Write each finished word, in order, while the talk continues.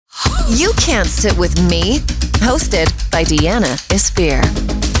You Can't Sit With Me, hosted by Deanna Isphere.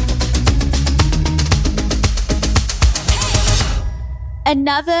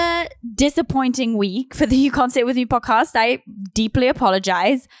 Another disappointing week for the You Can't Sit With Me podcast. I deeply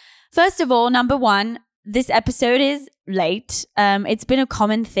apologize. First of all, number one, this episode is late. It's been a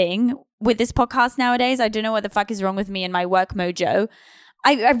common thing with this podcast nowadays. I don't know what the fuck is wrong with me and my work mojo.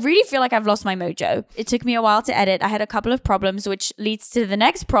 I really feel like I've lost my mojo. It took me a while to edit. I had a couple of problems, which leads to the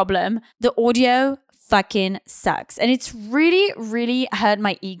next problem. The audio fucking sucks. And it's really, really hurt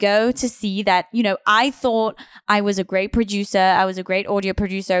my ego to see that, I thought I was a great producer. I was a great audio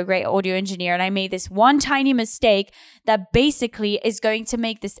producer, a great audio engineer. And I made this one tiny mistake that basically is going to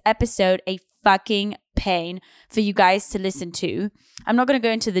make this episode a fucking pain for you guys to listen to. I'm not going to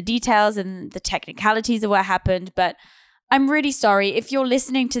go into the details and the technicalities of what happened, but I'm really sorry. If you're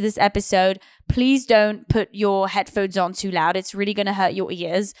listening to this episode, please don't put your headphones on too loud. It's really going to hurt your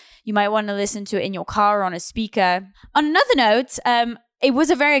ears. You might want to listen to it in your car or on a speaker. On another note, it was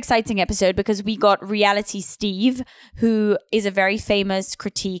a very exciting episode because we got Reality Steve, who is a very famous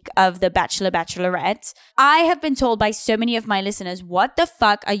critique of The Bachelor, Bachelorette. I have been told by so many of my listeners, what the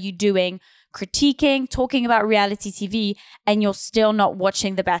fuck are you doing critiquing, talking about reality TV, and you're still not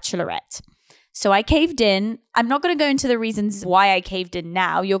watching The Bachelorette? So I caved in. I'm not going to go into the reasons why I caved in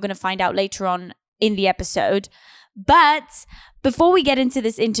now. You're going to find out later on in the episode. But before we get into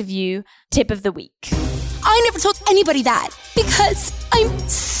this interview, tip of the week. I never told anybody that because I'm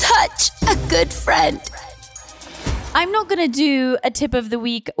such a good friend. I'm not going to do a tip of the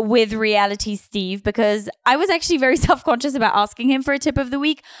week with Reality Steve because I was actually very self-conscious about asking him for a tip of the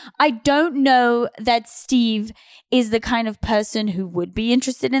week. I don't know that Steve is the kind of person who would be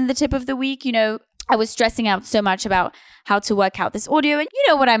interested in the tip of the week. I was stressing out so much about how to work out this audio, and you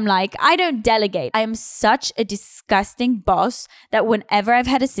know what I'm like. I don't delegate. I am such a disgusting boss that whenever I've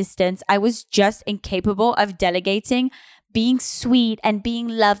had assistants, I was just incapable of delegating. Being sweet and being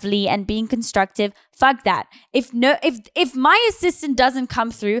lovely and being constructive. Fuck that. If my assistant doesn't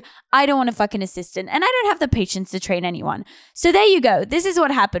come through, I don't want a fucking assistant. And I don't have the patience to train anyone. So there you go. This is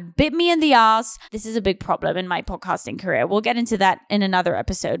what happened. Bit me in the ass. This is a big problem in my podcasting career. We'll get into that in another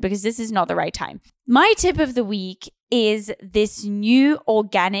episode because this is not the right time. My tip of the week is this new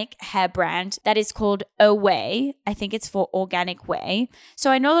organic hair brand that is called Away. I think it's for Organic Way.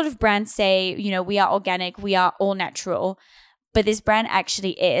 So I know a lot of brands say, we are organic, we are all natural, but this brand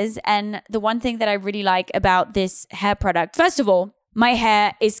actually is. And the one thing that I really like about this hair product, first of all, my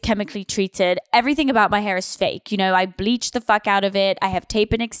hair is chemically treated. Everything about my hair is fake. I bleach the fuck out of it. I have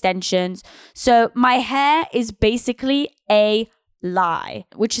tape and extensions. So my hair is basically a lie,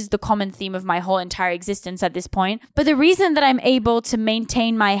 which is the common theme of my whole entire existence at this point. But the reason that I'm able to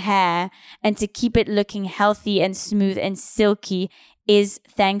maintain my hair and to keep it looking healthy and smooth and silky is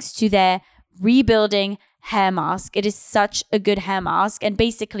thanks to their rebuilding hair mask. It is such a good hair mask, and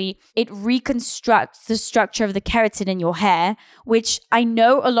basically it reconstructs the structure of the keratin in your hair, which I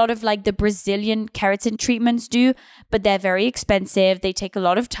know a lot of the Brazilian keratin treatments do, but they're very expensive. They take a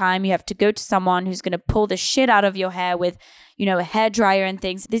lot of time. You have to go to someone who's going to pull the shit out of your hair with a hair dryer and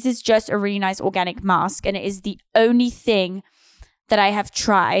things. This is just a really nice organic mask, and it is the only thing that I have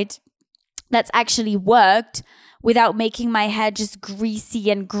tried that's actually worked without making my hair just greasy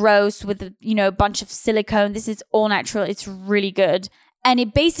and gross with a bunch of silicone. This is all natural. It's really good. And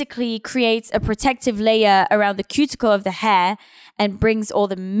it basically creates a protective layer around the cuticle of the hair and brings all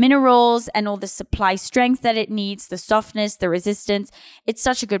the minerals and all the supply strength that it needs, the softness, the resistance. It's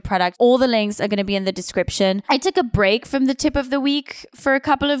such a good product. All the links are going to be in the description. I took a break from the tip of the week for a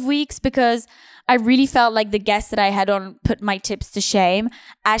couple of weeks because I really felt like the guest that I had on put my tips to shame.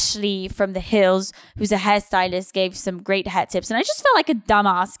 Ashley from The Hills, who's a hairstylist, gave some great hair tips. And I just felt like a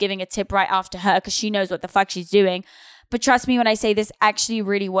dumbass giving a tip right after her because she knows what the fuck she's doing. But trust me when I say this actually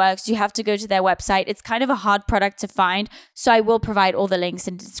really works. You have to go to their website. It's kind of a hard product to find, so I will provide all the links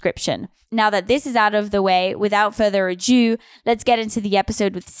in the description. Now that this is out of the way, without further ado, let's get into the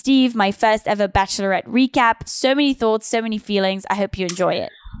episode with Steve, my first ever Bachelorette recap. So many thoughts, so many feelings. I hope you enjoy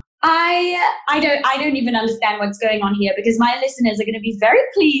it. I don't even understand what's going on here because my listeners are going to be very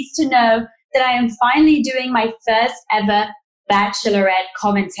pleased to know that I am finally doing my first ever Bachelorette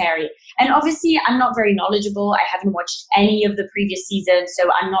commentary. And obviously, I'm not very knowledgeable. I haven't watched any of the previous seasons, so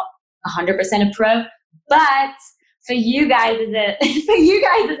I'm not 100% a pro. But for you guys as entertainment,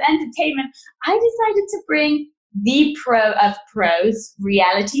 I decided to bring the pro of pros,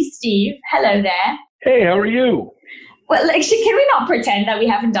 Reality Steve. Hello there. Hey, how are you? Well, can we not pretend that we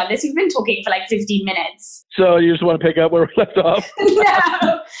haven't done this? We've been talking for 15 minutes. So you just want to pick up where we left off?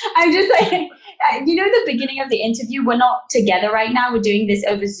 No, I'm just the beginning of the interview, we're not together right now. We're doing this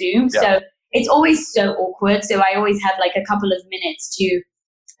over Zoom. Yeah. So it's always so awkward. So I always have like a couple of minutes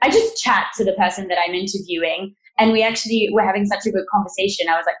I just chat to the person that I'm interviewing. And we're having such a good conversation.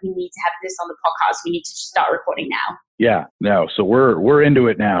 I was like, we need to have this on the podcast. We need to just start recording now. Yeah, no. So we're into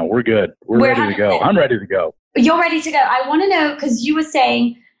it now. We're good. We're ready to go. I'm ready to go. You're ready to go. I want to know, because you were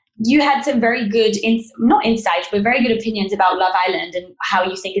saying you had some very good, not insights, but very good opinions about Love Island and how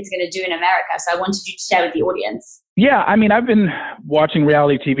you think it's going to do in America. So I wanted you to share with the audience. Yeah, I mean, I've been watching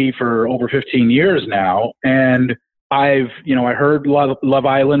reality TV for over 15 years now, and I heard Love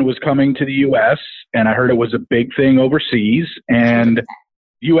Island was coming to the U.S., and I heard it was a big thing overseas, and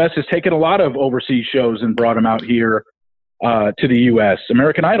U.S. has taken a lot of overseas shows and brought them out here to the U.S.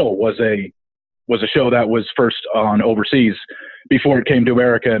 American Idol was a show that was first on overseas before it came to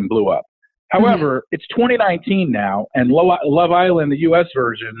America and blew up. However, It's 2019 now, and Love Island, the U.S.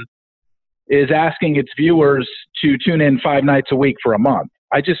 version, is asking its viewers to tune in 5 nights a week for a month.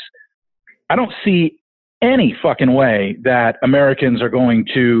 I don't see any fucking way that Americans are going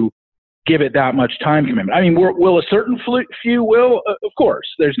to give it that much time commitment. I mean, will a certain few will? Of course,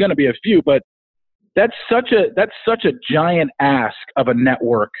 there's going to be a few, but that's such a giant ask of a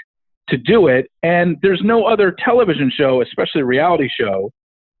network to do it. And there's no other television show, especially a reality show,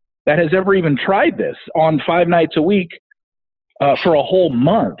 that has ever even tried this on 5 nights a week for a whole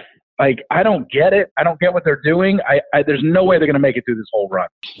month. Like, I don't get it. I don't get what they're doing. There's no way they're going to make it through this whole run.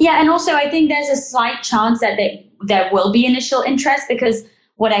 Yeah, and also I think there's a slight chance that there will be initial interest, because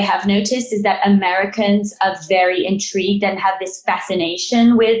what I have noticed is that Americans are very intrigued and have this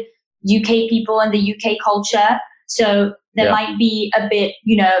fascination with UK people and the UK culture. So there might be a bit,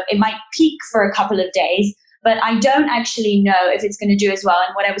 it might peak for a couple of days, but I don't actually know if it's going to do as well.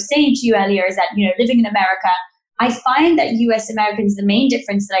 And what I was saying to you earlier is that, living in America, I find that US Americans, the main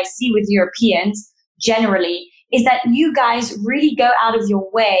difference that I see with Europeans generally is that you guys really go out of your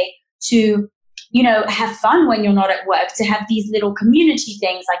way to, have fun when you're not at work, to have these little community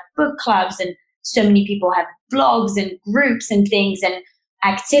things like book clubs, and so many people have blogs and groups and things and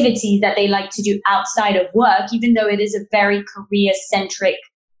activities that they like to do outside of work, even though it is a very career-centric,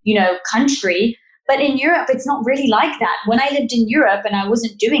 country. But in Europe, it's not really like that. When I lived in Europe and I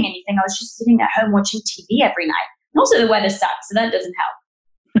wasn't doing anything, I was just sitting at home watching TV every night. And also the weather sucks, so that doesn't help.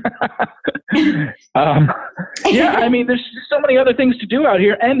 I mean, there's just so many other things to do out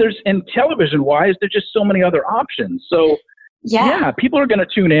here. And television-wise, there's just so many other options. So, people are going to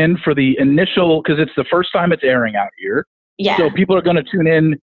tune in for the initial, because it's the first time it's airing out here. Yeah. So people are going to tune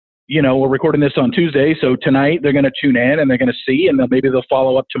in. We're recording this on Tuesday, so tonight they're going to tune in and they're going to see, and maybe they'll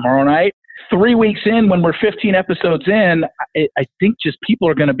follow up tomorrow night. 3 weeks in, when we're 15 episodes in, I think just people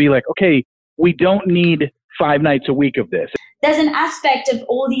are going to be like, okay, we don't need 5 nights a week of this. There's an aspect of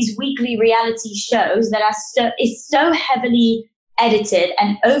all these weekly reality shows that is so heavily edited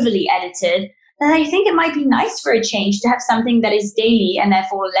and overly edited that I think it might be nice for a change to have something that is daily and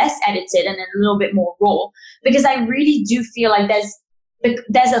therefore less edited and a little bit more raw. Because I really do feel like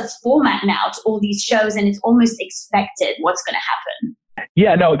there's a format now to all these shows, and it's almost expected what's going to happen.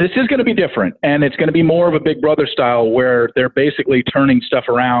 Yeah, no, this is going to be different, and it's going to be more of a Big Brother style where they're basically turning stuff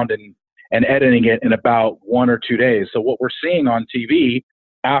around and editing it in about 1 or 2 days. So what we're seeing on TV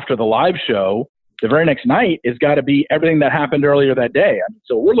after the live show, the very next night, is got to be everything that happened earlier that day. I mean,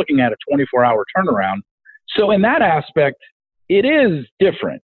 so we're looking at a 24-hour turnaround. So in that aspect, it is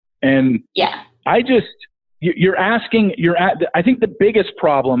different. And I think the biggest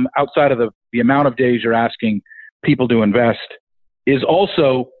problem outside of the amount of days you're asking people to invest is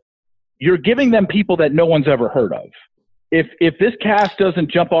also you're giving them people that no one's ever heard of. If this cast doesn't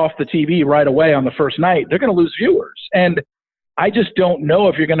jump off the TV right away on the first night, they're going to lose viewers. And I just don't know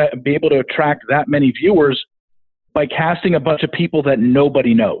if you're going to be able to attract that many viewers by casting a bunch of people that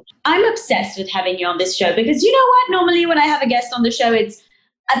nobody knows. I'm obsessed with having you on this show because you know what? Normally when I have a guest on the show, it's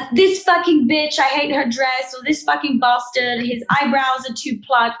this fucking bitch, I hate her dress, or this fucking bastard, his eyebrows are too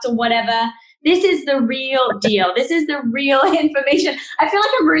plucked, or whatever. This is the real deal. This is the real information. I feel like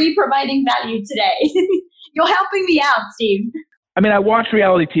I'm really providing value today. You're helping me out, Steve. I mean, I watch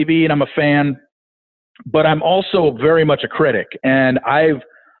reality TV and I'm a fan, but I'm also very much a critic. And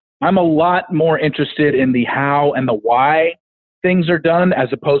I'm a lot more interested in the how and the why things are done as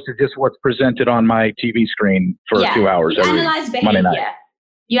opposed to just what's presented on my TV screen for 2 hours every Monday night.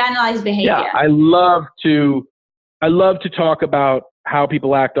 You analyze behavior. Yeah, I love to talk about how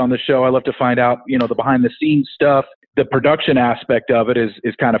people act on the show. I love to find out, the behind the scenes stuff. The production aspect of it is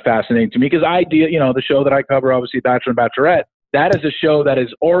kind of fascinating to me because the show that I cover, obviously Bachelor and Bachelorette, that is a show that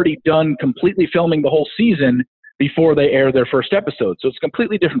is already done completely filming the whole season. before they air their first episode. So it's a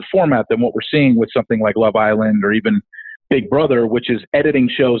completely different format than what we're seeing with something like Love Island or even Big Brother, which is editing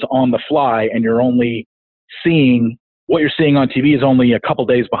shows on the fly, and you're only seeing what you're seeing on TV is only a couple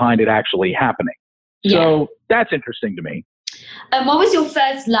days behind it actually happening. Yeah. So that's interesting to me. What was your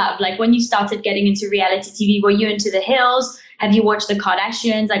first love? Like when you started getting into reality TV, were you into The Hills? Have you watched The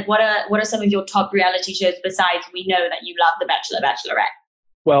Kardashians? Like what are some of your top reality shows besides we know that you love The Bachelor, Bachelorette?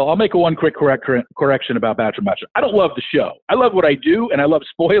 Well, I'll make one quick correction about Bachelor, Bachelor. I don't love the show. I love what I do, and I love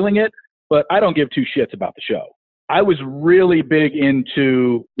spoiling it, but I don't give two shits about the show. I was really big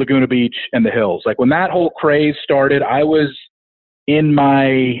into Laguna Beach and The Hills. Like when that whole craze started, I was in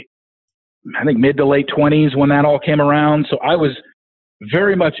my, I think, mid to late 20s when that all came around. So I was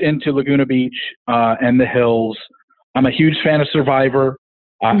very much into Laguna Beach and The Hills. I'm a huge fan of Survivor.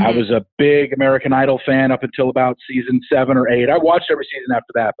 I was a big American Idol fan up until about season 7 or 8. I watched every season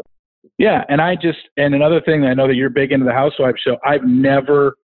after that. But yeah, and another thing, I know that you're big into the Housewives show. I've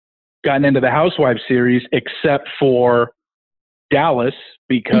never gotten into the Housewives series except for Dallas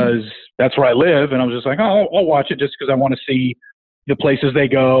because that's where I live. And I was just like, oh, I'll watch it just because I want to see the places they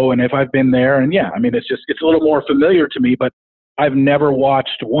go and if I've been there. And yeah, I mean, it's a little more familiar to me, but I've never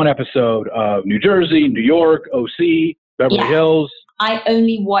watched one episode of New Jersey, New York, OC, Beverly Hills. I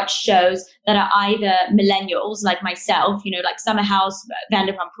only watch shows that are either millennials like myself, like Summer House,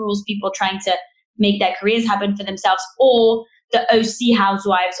 Vanderpump Rules, people trying to make their careers happen for themselves, or the OC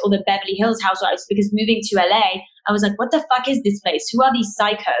Housewives or the Beverly Hills Housewives, because moving to LA, I was like, what the fuck is this place? Who are these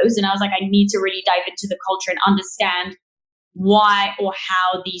psychos? And I was like, I need to really dive into the culture and understand why or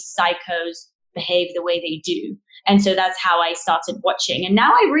how these psychos behave the way they do. And so that's how I started watching. And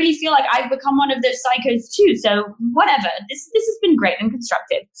now I really feel like I've become one of those psychos too. So whatever, this has been great and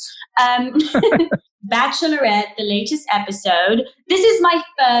constructive. Bachelorette, the latest episode. This is my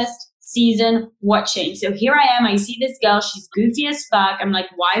first season watching. So here I am. I see this girl. She's goofy as fuck. I'm like,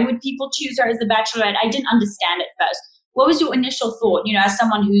 why would people choose her as the Bachelorette? I didn't understand it first. What was your initial thought? As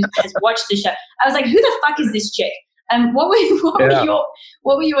someone who has watched the show, I was like, who the fuck is this chick? What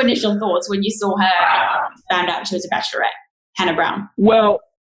were your initial thoughts when you saw her and found out she was a Bachelorette, Hannah Brown? Well,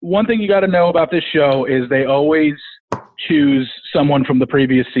 one thing you got to know about this show is they always choose someone from the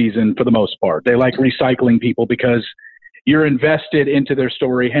previous season for the most part. They like recycling people because you're invested into their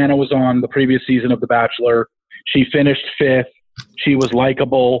story. Hannah was on the previous season of The Bachelor. She finished 5th. She was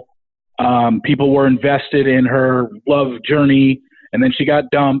likable. People were invested in her love journey, and then she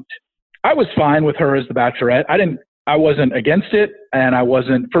got dumped. I was fine with her as the Bachelorette. I wasn't against it, and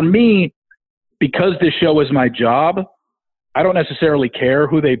for me, because this show is my job, I don't necessarily care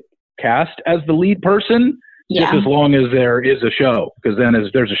who they cast as the lead person, just as long as there is a show, because then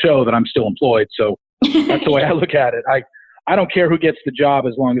there's a show that I'm still employed. So that's the way I look at it. I don't care who gets the job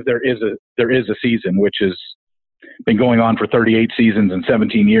as long as there is a season, which has been going on for 38 seasons and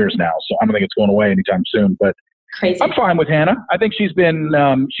 17 years now. So I don't think it's going away anytime soon, but crazy. I'm fine with Hannah. I think she's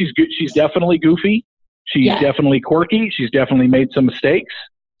been, she's definitely goofy. She's definitely quirky. She's definitely made some mistakes.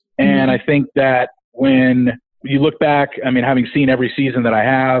 And I think that when you look back, I mean, having seen every season that I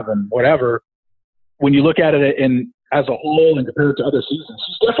have and whatever, when you look at it as a whole and compare it to other seasons,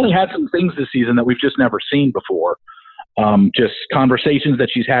 she's definitely had some things this season that we've just never seen before. Just conversations that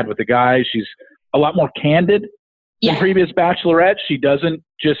she's had with the guys. She's a lot more candid than previous Bachelorettes. She doesn't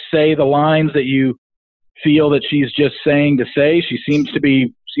just say the lines that you feel that she's just saying to say. She seems to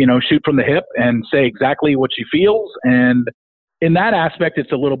be, shoot from the hip and say exactly what she feels. And in that aspect,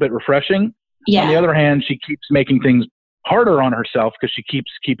 it's a little bit refreshing. On the other hand, she keeps making things harder on herself because she keeps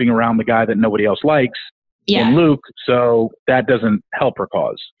keeping around the guy that nobody else likes in Luke. So that doesn't help her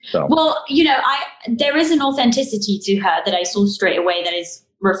cause. So, well, there is an authenticity to her that I saw straight away that is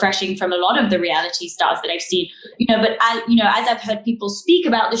refreshing from a lot of the reality stars that I've seen, but as I've heard people speak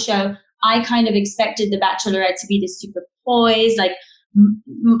about the show, I kind of expected the Bachelorette to be this super poised, like,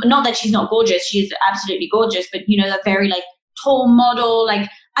 not that she's not gorgeous, she is absolutely gorgeous, but a very like tall model. Like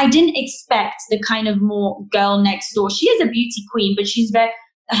I didn't expect the kind of more girl next door. She is a beauty queen, but she's very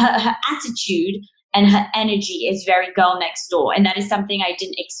her attitude and her energy is very girl next door, and that is something I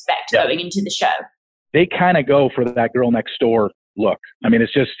didn't expect going into the show. They kind of go for that girl next door look. I mean,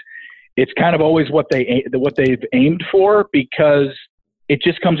 it's kind of always what they've aimed for, because it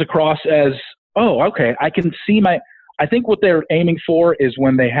just comes across as, oh, okay, I can see I think what they're aiming for is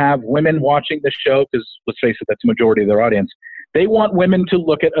when they have women watching the show, because let's face it, that's the majority of their audience. They want women to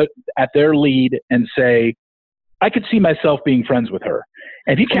look at their lead and say, I could see myself being friends with her.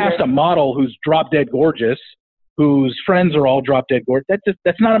 And if you cast a model who's drop dead gorgeous, whose friends are all drop dead gorgeous,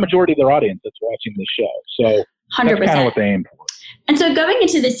 that's not a majority of their audience that's watching this show. So 100%. That's kind of what they aim for. And so going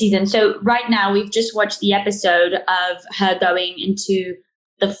into the season, so right now we've just watched the episode of her going into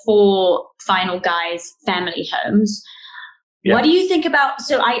the 4 final guys' family homes. Yeah. What do you think about,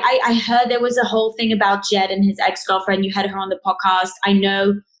 so I heard there was a whole thing about Jed and his ex-girlfriend. You had her on the podcast.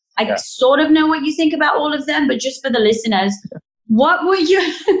 I sort of know what you think about all of them, but just for the listeners, what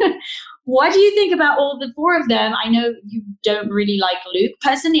do you think about all the 4 of them? I know you don't really like Luke.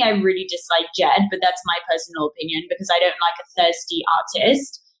 Personally, I really dislike Jed, but that's my personal opinion because I don't like a thirsty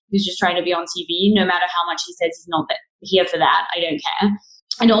artist who's just trying to be on TV. No matter how much he says he's not here for that, I don't care.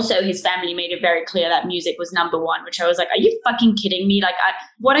 And also his family made it very clear that music was number 1, which I was like, are you fucking kidding me? Like,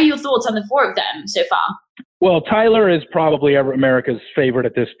 what are your thoughts on the 4 of them so far? Well, Tyler is probably America's favorite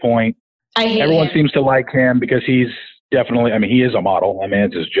at this point. Everyone seems to like him because he's definitely, he is a model.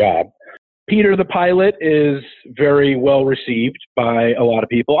 It's his job. Peter, the pilot, is very well received by a lot of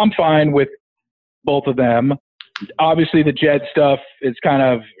people. I'm fine with both of them. Obviously, the Jed stuff is kind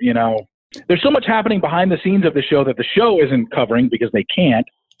of, there's so much happening behind the scenes of the show that the show isn't covering because they can't.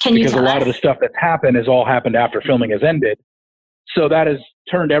 Because a lot of the stuff that's happened has all happened after filming has ended. So that has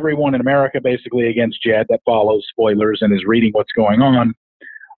turned everyone in America basically against Jed that follows spoilers and is reading what's going on.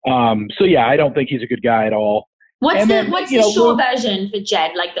 So yeah, I don't think he's a good guy at all. What's the short version for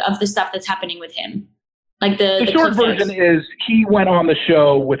Jed, like of the stuff that's happening with him? Like the short version is he went on the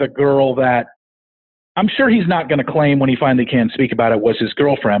show with a girl that I'm sure he's not going to claim when he finally can speak about it was his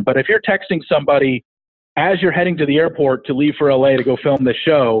girlfriend. But if you're texting somebody as you're heading to the airport to leave for LA to go film this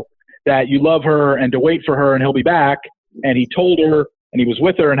show, that you love her and to wait for her and he'll be back, and he told her and he was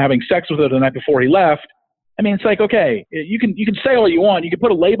with her and having sex with her the night before he left, it's like, okay, you can say all you want. You can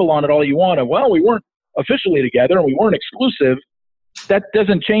put a label on it all you want. And, well, we weren't officially together and we weren't exclusive. That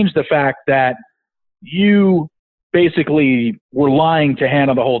doesn't change the fact that you basically were lying to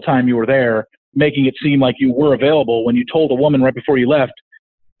Hannah the whole time you were there, making it seem like you were available when you told a woman right before you left,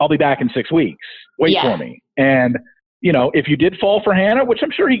 I'll be back in 6 weeks. Wait for me. And, if you did fall for Hannah, which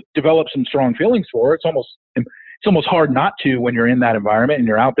I'm sure he developed some strong feelings for, it's almost hard not to when you're in that environment and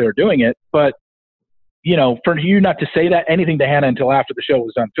you're out there doing it. But, for you not to say anything to Hannah until after the show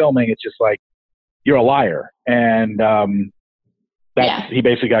was done filming, it's just like, you're a liar. And he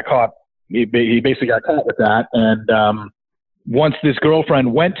basically got caught. He basically got caught with that. And once this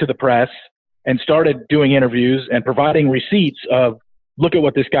girlfriend went to the press and started doing interviews and providing receipts of, look at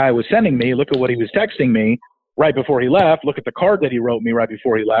what this guy was sending me, look at what he was texting me right before he left, look at the card that he wrote me right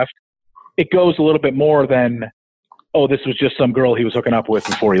before he left, it goes a little bit more than, oh, this was just some girl he was hooking up with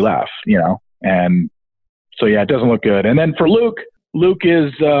before he left, And so, yeah, it doesn't look good. And then for Luke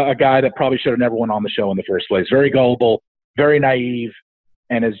is a guy that probably should have never went on the show in the first place. Very gullible, very naive,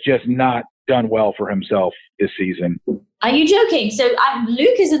 and has just not done well for himself this season. Are you joking? So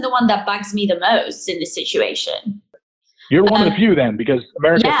Luke isn't the one that bugs me the most in this situation. You're one of the few then, because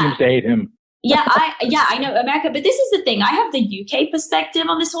America seems to hate him. I know America, but this is the thing. I have the UK perspective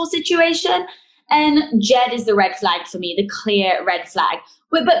on this whole situation, and Jed is the red flag for me, the clear red flag.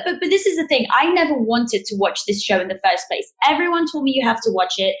 But this is the thing. I never wanted to watch this show in the first place. Everyone told me you have to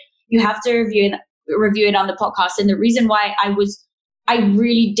watch it. You have to review it on the podcast. And the reason why I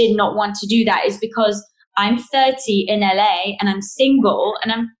really did not want to do that is because I'm 30 in LA and I'm single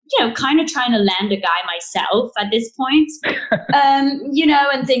and I'm, kind of trying to land a guy myself at this point,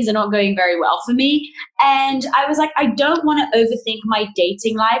 and things are not going very well for me. And I was like, I don't want to overthink my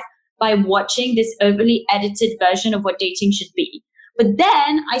dating life by watching this overly edited version of what dating should be. But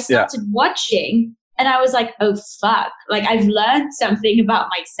then I started watching and I was like, oh, fuck. Like, I've learned something about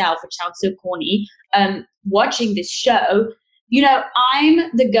myself, which sounds so corny, watching this show. I'm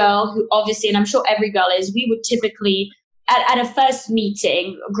the girl who obviously, and I'm sure every girl is, we would typically, at a first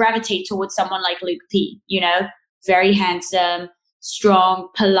meeting, gravitate towards someone like Luke P, very handsome, strong,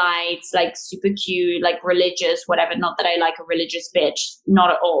 polite, like super cute, like religious, whatever. Not that I like a religious bitch,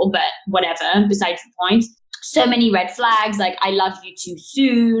 not at all, but whatever, besides the point. So many red flags, like I love you too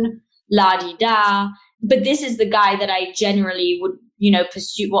soon, la-di-da. But this is the guy that I generally would,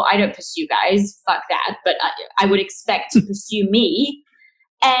 pursue. Well, I don't pursue guys, fuck that. But I would expect to pursue me.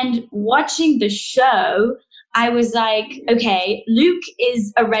 And watching the show, I was like, okay, Luke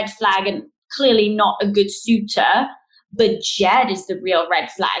is a red flag and clearly not a good suitor. But Jed is the real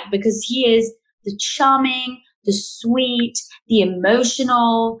red flag because he is the charming, the sweet, the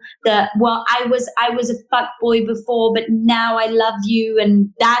emotional, I was a fuckboy before, but now I love you.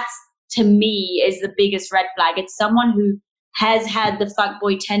 And that's, to me, is the biggest red flag. It's someone who has had the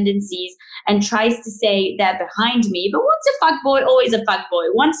fuckboy tendencies and tries to say they're behind me. But once a fuckboy, always a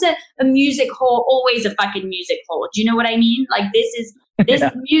fuckboy. Once a music whore, always a fucking music whore. Do you know what I mean? Like this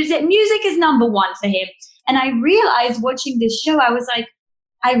music is number one for him. And I realized watching this show, I was like,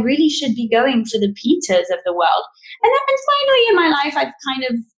 I really should be going for the Peters of the world. And then finally in my life, I've kind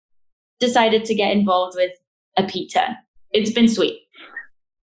of decided to get involved with a Peter. It's been sweet.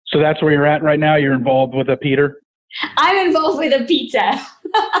 So that's where you're at right now? You're involved with a Peter? I'm involved with a Peter.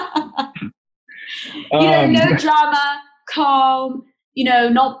 No drama, calm,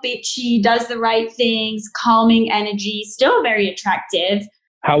 not bitchy, does the right things, calming energy, still very attractive.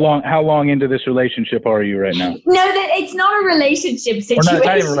 How long into this relationship are you right now? No, it's not a relationship situation. Or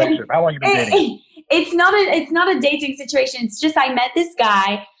not even a relationship. How long have you been dating? It's not a dating situation. It's just I met this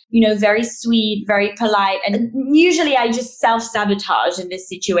guy, very sweet, very polite. And usually I just self-sabotage in this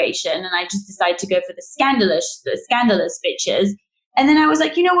situation. And I just decide to go for the scandalous bitches. And then I was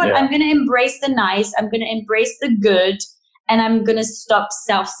like, you know what? Yeah. I'm going to embrace the nice. I'm going to embrace the good. And I'm going to stop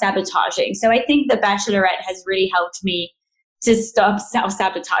self-sabotaging. So I think The Bachelorette has really helped me to stop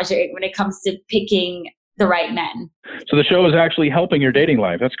self-sabotaging when it comes to picking the right men. So the show is actually helping your dating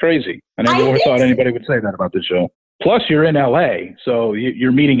life. That's crazy. I never thought anybody would say that about the show. Plus, you're in LA, so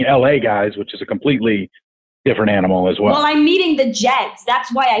you're meeting LA guys, which is a completely different animal as well. Well, I'm meeting the Jeds.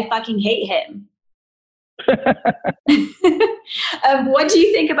 That's why I fucking hate him. What do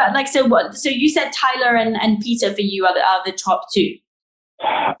you think about so you said Tyler and Peter for you are the top two?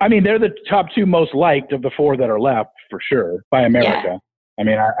 I mean, they're the top two most liked of the four that are left, for sure, by America. Yeah. I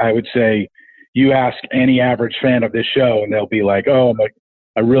mean, I would say you ask any average fan of this show and they'll be like, oh,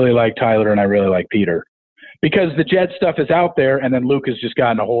 I really like Tyler and I really like Peter. Because the Jed stuff is out there, and then Luke has just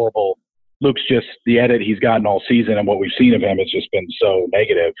gotten Luke's just, the edit he's gotten all season and what we've seen of him has just been so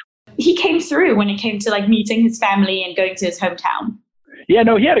negative. He came through when it came to meeting his family and going to his hometown. Yeah,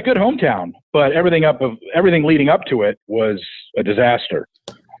 no, he had a good hometown, but everything leading up to it was a disaster.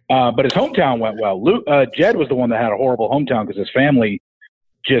 But his hometown went well. Jed was the one that had a horrible hometown because his family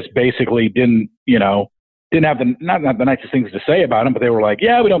just basically didn't have not the nicest things to say about him, but they were like,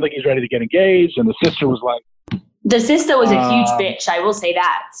 yeah, we don't think he's ready to get engaged. And the sister was like, the sister was a huge bitch. I will say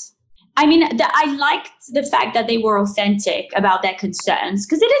that. I mean, I liked the fact that they were authentic about their concerns,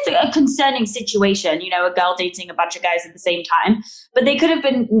 because it is a concerning situation, a girl dating a bunch of guys at the same time, but they could have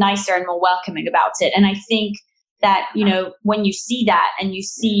been nicer and more welcoming about it. And I think that, when you see that and you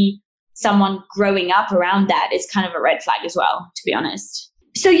see someone growing up around that, it's kind of a red flag as well, to be honest.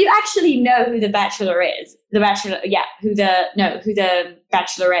 So you actually know who the Bachelor is, who the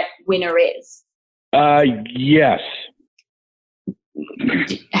Bachelorette winner is. Yes.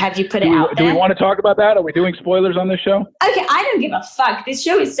 Have you put it out there? Do we want to talk about that? Are we doing spoilers on this show? Okay, I don't give a fuck. This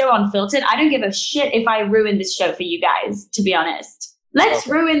show is so unfiltered. I don't give a shit if I ruin this show for you guys, to be honest. Let's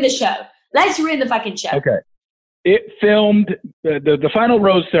ruin the show. Let's ruin the fucking show. Okay. It filmed, the final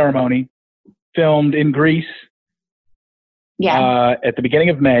rose ceremony filmed in Greece. Yeah. At the beginning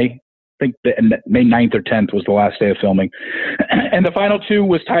of May. I think May 9th or 10th was the last day of filming. And the final two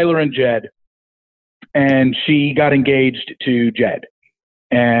was Tyler and Jed. And she got engaged to Jed.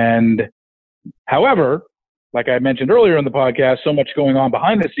 And however, like I mentioned earlier in the podcast, so much going on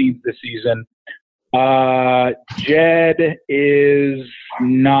behind the scenes this season. Jed is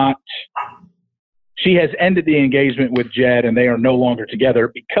not, she has ended the engagement with Jed and they are no longer together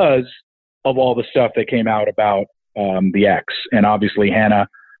because of all the stuff that came out about the ex. And obviously Hannah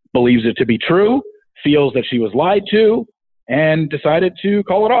believes it to be true, feels that she was lied to, and decided to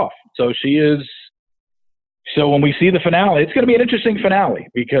call it off. So when we see the finale, it's going to be an interesting finale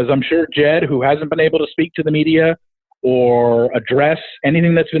because I'm sure Jed, who hasn't been able to speak to the media or address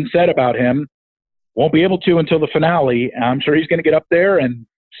anything that's been said about him, won't be able to until the finale. I'm sure he's going to get up there and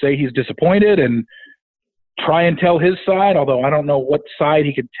say he's disappointed and try and tell his side, although I don't know what side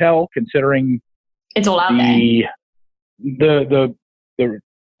he could tell considering it's all out there.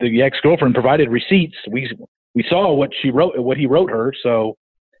 The ex-girlfriend provided receipts. We saw what he wrote her. So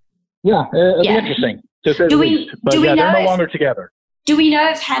yeah, it'll be interesting. Do we know they're no longer together. Do we know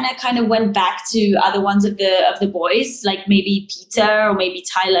if Hannah kind of went back to other ones of the boys, like maybe Peter or maybe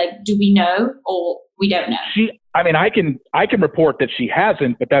Tyler? Do we know, or we don't know? I can report that she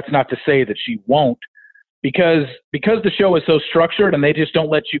hasn't, but that's not to say that she won't, because the show is so structured and they just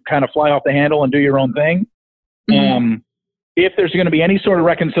don't let you kind of fly off the handle and do your own thing. Mm-hmm. If there's going to be any sort of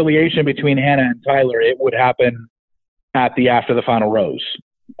reconciliation between Hannah and Tyler, it would happen after the final rose.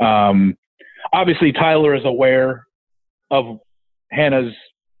 Obviously, Tyler is aware of Hannah's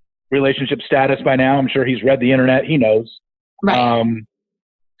relationship status by now. I'm sure he's read the internet. He knows. Right.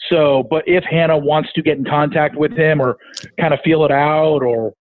 But if Hannah wants to get in contact with him or kind of feel it out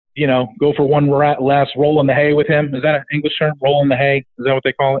or, go for one last roll in the hay with him. Is that an English term? Roll in the hay? Is that what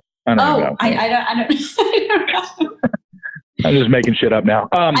they call it? I don't know. I don't know. I'm just making shit up now.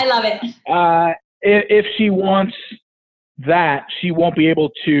 I love it. if she wants that, she won't be able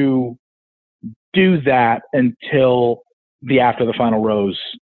to do that until the After the Final Rose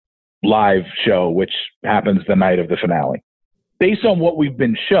live show, which happens the night of the finale. Based on what we've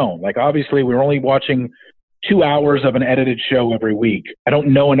been shown, like obviously we're only watching 2 hours of an edited show every week. I don't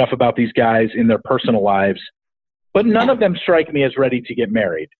know enough about these guys in their personal lives, but none of them strike me as ready to get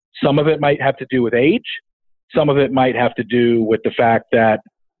married. Some of it might have to do with age. Some of it might have to do with the fact that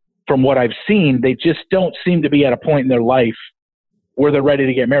from what I've seen, they just don't seem to be at a point in their life where they're ready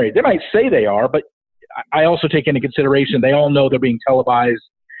to get married. They might say they are, but I also take into consideration they all know they're being televised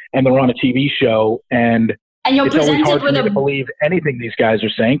and they're on a TV show, and you're it's always presented hard for with me to believe anything these guys are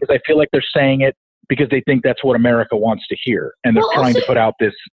saying because I feel like they're saying it because they think that's what America wants to hear, and they're trying to put out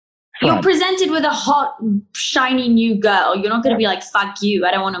this front. You're presented with a hot, shiny new girl. You're not going to be like, fuck you,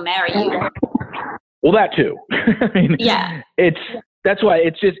 I don't want to marry you. Well, that too. I mean, yeah. That's why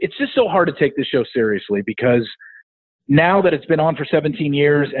it's just so hard to take this show seriously, because now that it's been on for 17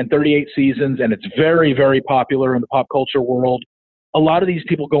 years and 38 seasons and it's very, very popular in the pop culture world, a lot of these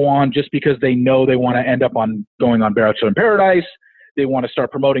people go on just because they know they want to end up going on Bachelor in Paradise. They want to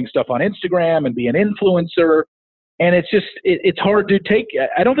start promoting stuff on Instagram and be an influencer. And it's hard to take.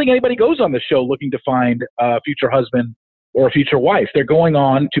 I don't think anybody goes on the show looking to find a future husband or a future wife. They're going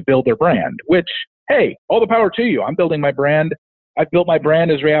on to build their brand, which, hey, all the power to you. I'm building my brand. I've built my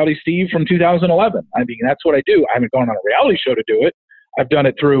brand as Reality Steve from 2011. I mean, that's what I do. I haven't gone on a reality show to do it. I've done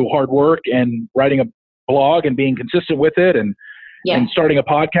it through hard work and writing a blog and being consistent with it and starting a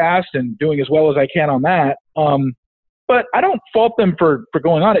podcast and doing as well as I can on that. But I don't fault them for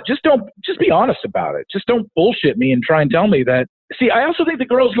going on it. Just be honest about it. Just don't bullshit me and try and tell me that. See, I also think the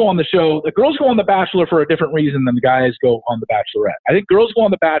girls go on the show. The girls go on The Bachelor for a different reason than the guys go on The Bachelorette. I think girls go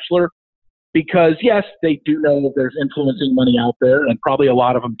on The Bachelor because, yes, they do know that there's influencing money out there, and probably a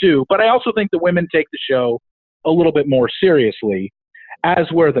lot of them do. But I also think the women take the show a little bit more seriously,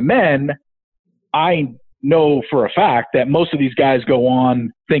 as where the men, I know for a fact that most of these guys go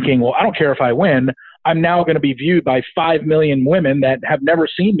on thinking, well, I don't care if I win. I'm now going to be viewed by 5 million women that have never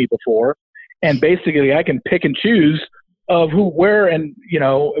seen me before. And basically I can pick and choose of who, where, and, you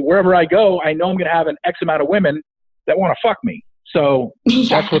know, wherever I go, I know I'm going to have an X amount of women that want to fuck me. So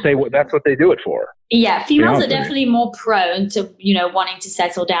that's what they do it for. Yeah. Females are definitely more prone to, you know, wanting to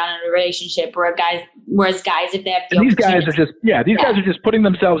settle down in a relationship, whereas guys, if they have the these guys are just putting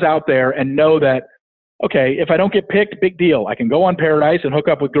themselves out there and know that, okay, if I don't get picked, big deal. I can go on Paradise and hook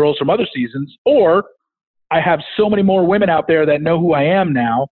up with girls from other seasons, or I have so many more women out there that know who I am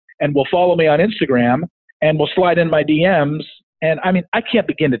now and will follow me on Instagram and will slide in my DMs. And I mean, I can't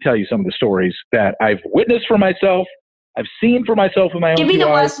begin to tell you some of the stories that I've witnessed for myself, I've seen for myself in my own Give me the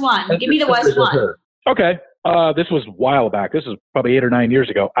worst one. Give me the worst one. Okay. This was a while back. This was probably 8 or 9 years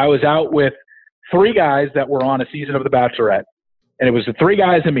ago. I was out with 3 guys that were on a season of The Bachelorette. And it was the 3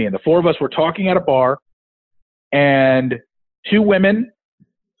 guys and me. And the 4 of us were talking at a bar. And 2 women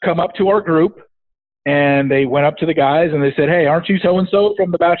come up to our group. And they went up to the guys and they said, hey, aren't you so-and-so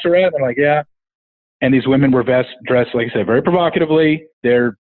from The Bachelorette? And they're like, yeah. And these women were dressed, like I said, very provocatively.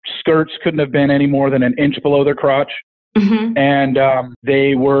 Their skirts couldn't have been any more than an inch below their crotch. Mm-hmm. And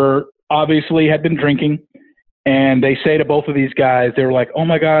they were obviously had been drinking. And they say to both of these guys, they were like, oh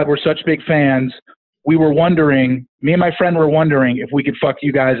my God, we're such big fans. We were wondering, me and my friend were wondering if we could fuck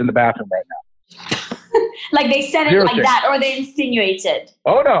you guys in the bathroom right now. Like they said it like that, or they insinuated?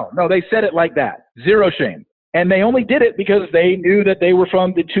 Oh, no, they said it like that. Zero shame. And they only did it because they knew that they were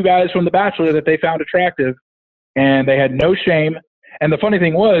from the 2 guys from The Bachelor that they found attractive. And they had no shame. And the funny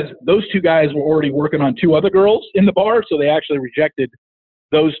thing was, those 2 guys were already working on 2 other girls in the bar, so they actually rejected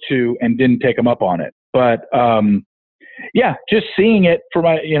those 2 and didn't take them up on it. But yeah, just seeing it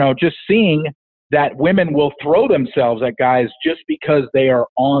just seeing that women will throw themselves at guys just because they are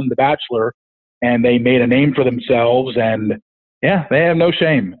on The Bachelor and they made a name for themselves, and yeah, they have no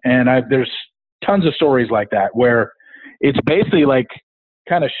shame. And there's tons of stories like that where it's basically like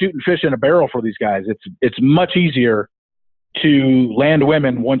kind of shooting fish in a barrel for these guys. It's much easier to land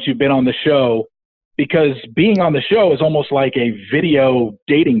women once you've been on the show, because being on the show is almost like a video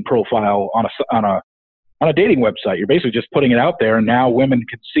dating profile on a dating website. You're basically just putting it out there, and now women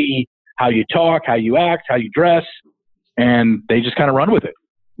can see how you talk, how you act, how you dress, and they just kind of run with it.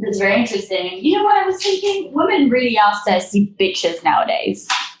 That's very interesting. You know what I was thinking? Women really are thirsty bitches nowadays.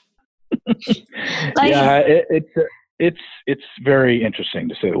 Yeah, it's very interesting,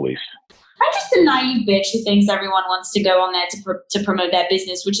 to say the least. I'm just a naive bitch who thinks everyone wants to go on there to promote their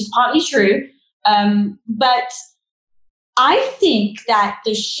business, which is partly true. But I think that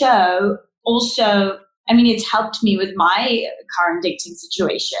the show also, I mean, it's helped me with my current dating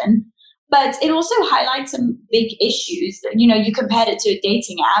situation. but it also highlights some big issues. You know, you compared it to a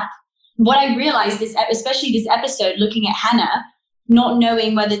dating app. What I realized is, especially this episode, looking at Hannah, not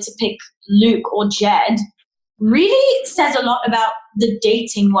knowing whether to pick Luke or Jed, really says a lot about the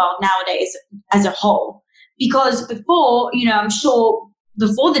dating world nowadays as a whole. Because before, you know, I'm sure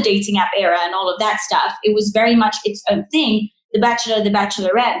before the dating app era and all of that stuff, it was very much its own thing. The Bachelor, the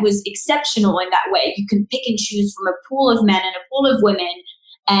Bachelorette was exceptional in that way. You can pick and choose from a pool of men and a pool of women,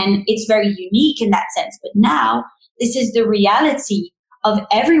 and it's very unique in that sense. But now this is the reality of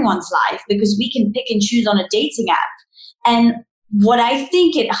everyone's life because we can pick and choose on a dating app. And what I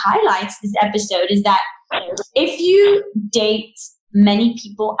think it highlights this episode is that if you date many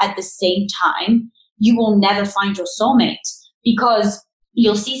people at the same time, you will never find your soulmate because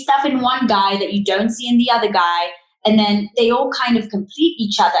you'll see stuff in one guy that you don't see in the other guy. And then they all kind of complete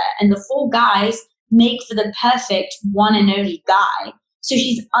each other. And the 4 guys make for the perfect one and only guy. So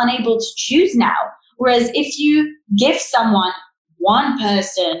she's unable to choose now. Whereas if you give someone, one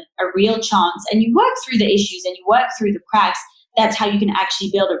person, a real chance, and you work through the issues and you work through the cracks, that's how you can actually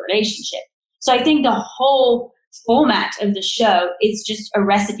build a relationship. So I think the whole format of the show is just a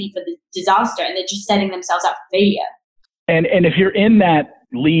recipe for the disaster, and they're just setting themselves up for failure. And if you're in that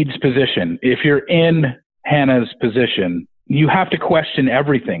lead's position, if you're in Hannah's position, you have to question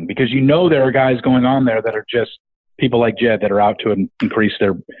everything because you know there are guys going on there that are just people like Jed that are out to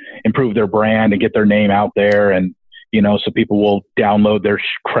improve their brand and get their name out there, and you know, so people will download their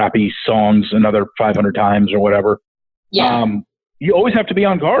crappy songs another 500 times or whatever. Yeah. You always have to be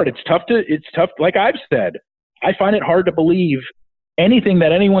on guard. It's tough. Like I've said, I find it hard to believe anything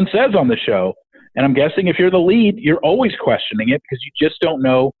that anyone says on the show. And I'm guessing if you're the lead, you're always questioning it because you just don't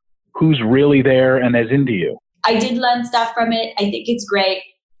know who's really there and is into you. I did learn stuff from it. I think it's great.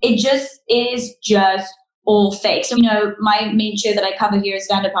 It is just all fake. So, you know, my main show that I cover here is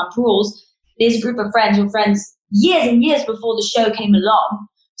Vanderpump Rules. There's a group of friends who were friends years and years before the show came along.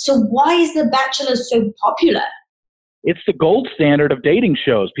 So why is The Bachelor so popular? It's the gold standard of dating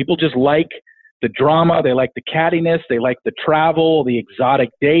shows. People just like the drama. They like the cattiness. They like the travel, the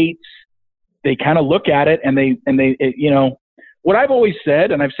exotic dates. They kind of look at it and you know, what I've always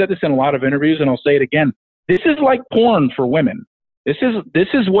said, and I've said this in a lot of interviews and I'll say it again, this is like porn for women. This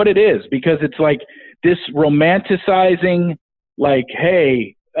is what it is because it's like this romanticizing, like,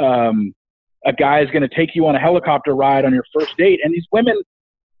 hey, a guy is going to take you on a helicopter ride on your first date. And these women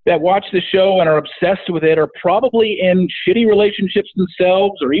that watch the show and are obsessed with it are probably in shitty relationships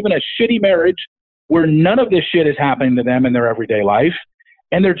themselves or even a shitty marriage where none of this shit is happening to them in their everyday life.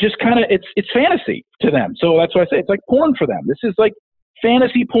 And they're just kind of, it's fantasy to them. So that's why I say it's like porn for them. This is like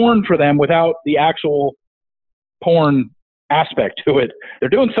fantasy porn for them without the actual porn aspect to it. They're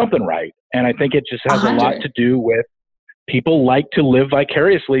doing something right. And I think it just has 100. a lot to do with people like to live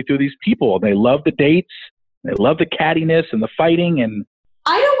vicariously through these people. They love the dates. They love the cattiness and the fighting. And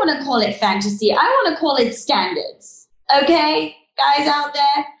I don't want to call it fantasy. I want to call it standards. Okay, guys out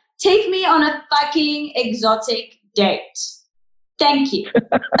there, take me on a fucking exotic date. Thank you.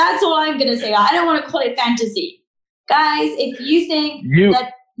 That's all I'm going to say. I don't want to call it fantasy. Guys, if you think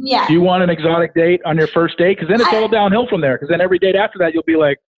that, yeah. Do you want an exotic date on your first date? Because then it's all downhill from there. Because then every date after that, you'll be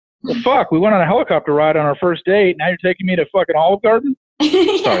like, well, fuck, we went on a helicopter ride on our first date. Now you're taking me to fucking Olive Garden?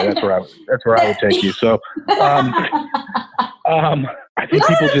 Sorry, that's where I would take you. So, I think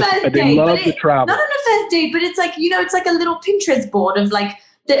people they love to travel. Not on a first date, but it's like, you know, it's like a little Pinterest board of like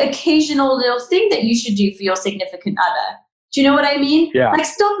the occasional little thing that you should do for your significant other. Do you know what I mean? Yeah. Like,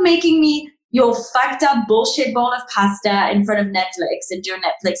 stop making me your fucked up bullshit bowl of pasta in front of Netflix and do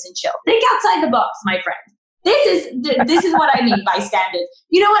Netflix and chill. Think outside the box, my friend. This is what I mean by standards.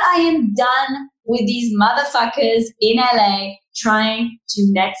 You know what? I am done with these motherfuckers in LA trying to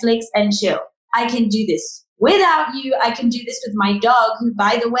Netflix and chill. I can do this without you. I can do this with my dog, who,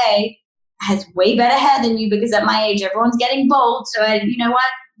 by the way, has way better hair than you because at my age, everyone's getting bald. So you know what?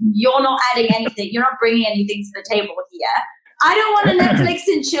 You're not adding anything. You're not bringing anything to the table here. I don't want to Netflix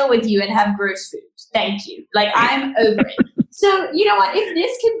and chill with you and have gross food. Thank you. Like, I'm over it. So, you know what? If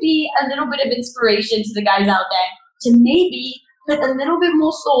this could be a little bit of inspiration to the guys out there to maybe put a little bit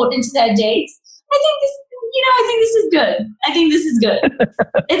more thought into their dates, I think this is good. I think this is good.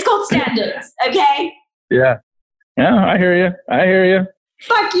 It's called standards, okay? Yeah. Yeah, I hear you.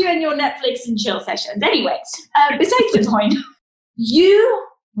 Fuck you and your Netflix and chill sessions. Anyway, besides the point, you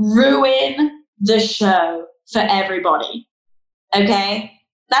ruin the show for everybody, okay?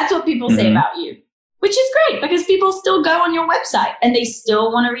 That's what people say about you, which is great because people still go on your website and they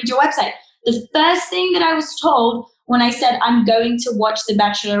still want to read your website. The first thing that I was told when I said I'm going to watch The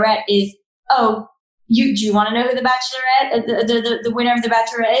Bachelorette is, oh, do you want to know who the Bachelorette, the winner of the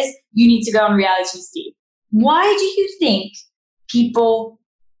Bachelorette is? You need to go on Reality Steve. Why do you think people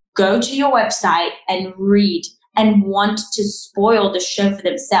go to your website and read and want to spoil the show for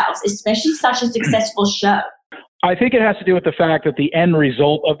themselves, especially such a successful show? I think it has to do with the fact that the end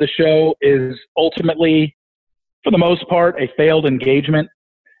result of the show is ultimately, for the most part, a failed engagement.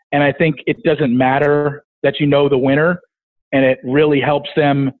 And I think it doesn't matter that you know the winner, and it really helps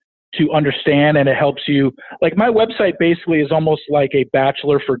them to understand, and it helps you. Like, my website basically is almost like a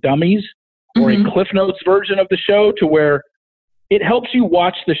Bachelor for Dummies or a Cliff Notes version of the show, to where it helps you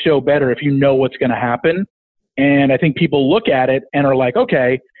watch the show better if you know what's going to happen. And I think people look at it and are like,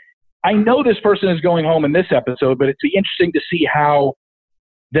 okay, I know this person is going home in this episode, but it'd be interesting to see how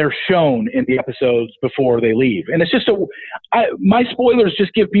they're shown in the episodes before they leave. And it's just my spoilers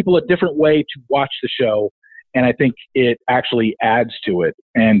just give people a different way to watch the show. And I think it actually adds to it,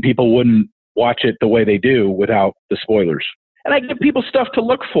 and people wouldn't watch it the way they do without the spoilers. And I give people stuff to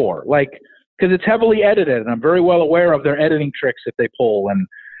look for, like, because it's heavily edited, and I'm very well aware of their editing tricks that they pull, and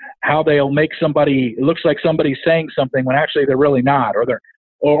how they'll make somebody, it looks like somebody's saying something when actually they're really not,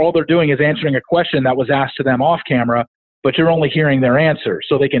 or all they're doing is answering a question that was asked to them off camera, but you're only hearing their answer.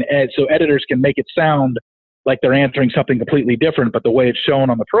 So so editors can make it sound like they're answering something completely different, but the way it's shown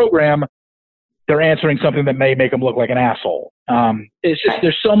on the program, they're answering something that may make them look like an asshole. It's just,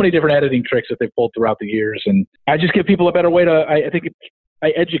 there's so many different editing tricks that they've pulled throughout the years. And I just give people a better way to, I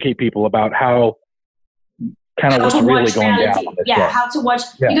educate people about how what's really going down. How to watch.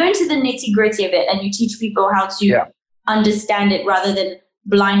 Yeah. You go into the nitty gritty of it, and you teach people how to understand it rather than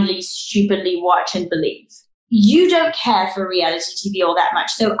blindly, stupidly watch and believe. You don't care for reality TV all that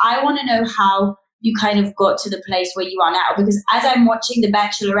much. So I want to know how you kind of got to the place where you are now, because as I'm watching The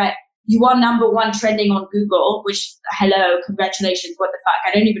Bachelorette, you are #1 trending on Google, which, hello, congratulations, what the fuck?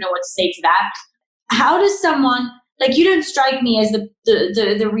 I don't even know what to say to that. How does someone, like, you don't strike me as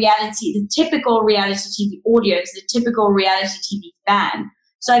the reality, the typical reality TV audience, the typical reality TV fan.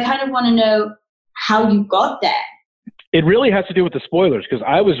 So I kind of want to know how you got there. It really has to do with the spoilers, because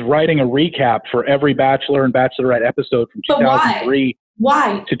I was writing a recap for every Bachelor and Bachelorette episode from 2003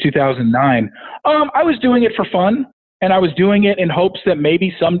 to 2009. I was doing it for fun. And I was doing it in hopes that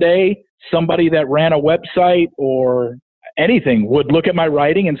maybe someday somebody that ran a website or anything would look at my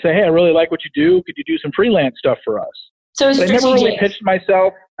writing and say, hey, I really like what you do. Could you do some freelance stuff for us? So I never really pitched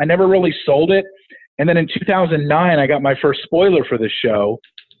myself. I never really sold it. And then in 2009, I got my first spoiler for this show.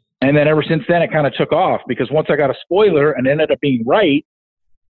 And then ever since then, it kind of took off, because once I got a spoiler and ended up being right,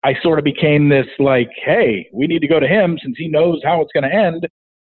 I sort of became this like, hey, we need to go to him since he knows how it's going to end.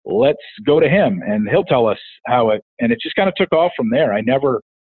 Let's go to him and he'll tell us and it just kind of took off from there. I never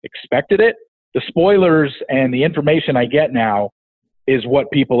expected it. The spoilers and the information I get now is what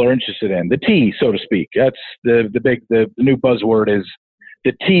people are interested in. The tea, so to speak. That's the new buzzword is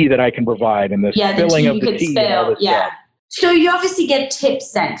the tea that I can provide, and the spilling of the tea. So you obviously get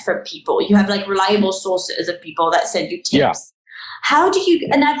tips sent from people. You have like reliable sources of people that send you tips. Yeah. How do you,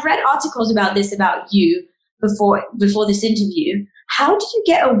 and I've read articles about this, about you before this interview. How do you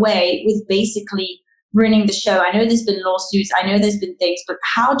get away with basically ruining the show? I know there's been lawsuits. I know there's been things, but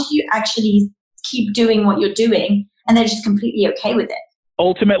how do you actually keep doing what you're doing and they're just completely okay with it?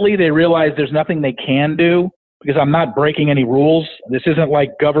 Ultimately, they realize there's nothing they can do, because I'm not breaking any rules. This isn't like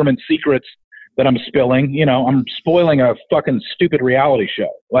government secrets that I'm spilling. You know, I'm spoiling a fucking stupid reality show.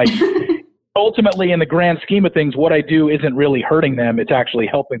 Like, ultimately, in the grand scheme of things, what I do isn't really hurting them. It's actually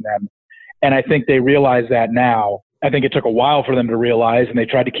helping them. And I think they realize that now. I think it took a while for them to realize, and they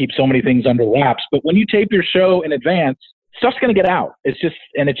tried to keep so many things under wraps. But when you tape your show in advance, stuff's going to get out. It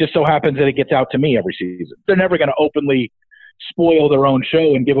just so happens that it gets out to me every season. They're never going to openly spoil their own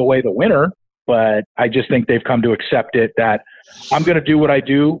show and give away the winner. But I just think they've come to accept it, that I'm going to do what I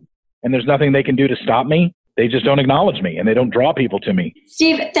do, and there's nothing they can do to stop me. They just don't acknowledge me, and they don't draw people to me.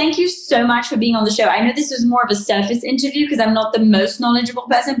 Steve, thank you so much for being on the show. I know this was more of a surface interview because I'm not the most knowledgeable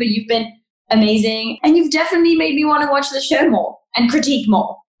person, but you've been amazing. And you've definitely made me want to watch the show more and critique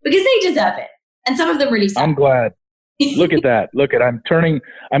more, because they deserve it. And some of them really suck. I'm glad. Look at that. Look at,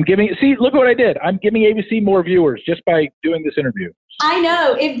 look what I did. I'm giving ABC more viewers just by doing this interview. I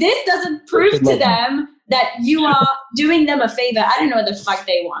know. If this doesn't prove to them that you are doing them a favor, I don't know what the fuck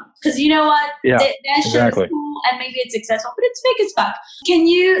they want. Because you know what? Yeah, their show is cool and maybe it's successful, but it's fake as fuck. Can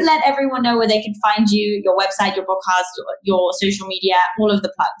you let everyone know where they can find you, your website, your podcast, your social media, all of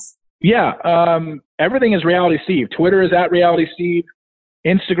the plugs? Yeah, everything is Reality Steve. Twitter is @RealitySteve.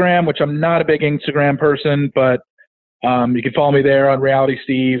 Instagram, which I'm not a big Instagram person, but you can follow me there on Reality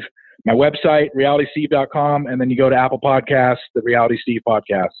Steve. My website, realitysteve.com, and then you go to Apple Podcasts, the Reality Steve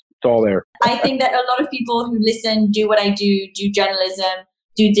podcast. It's all there. I think that a lot of people who listen, do what I do journalism,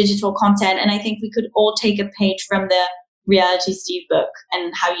 do digital content. And I think we could all take a page from the Reality Steve book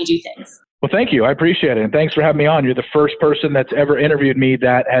and how you do things. Well, thank you. I appreciate it. And thanks for having me on. You're the first person that's ever interviewed me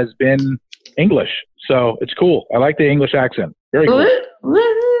that has been English. So it's cool. I like the English accent. Very cool.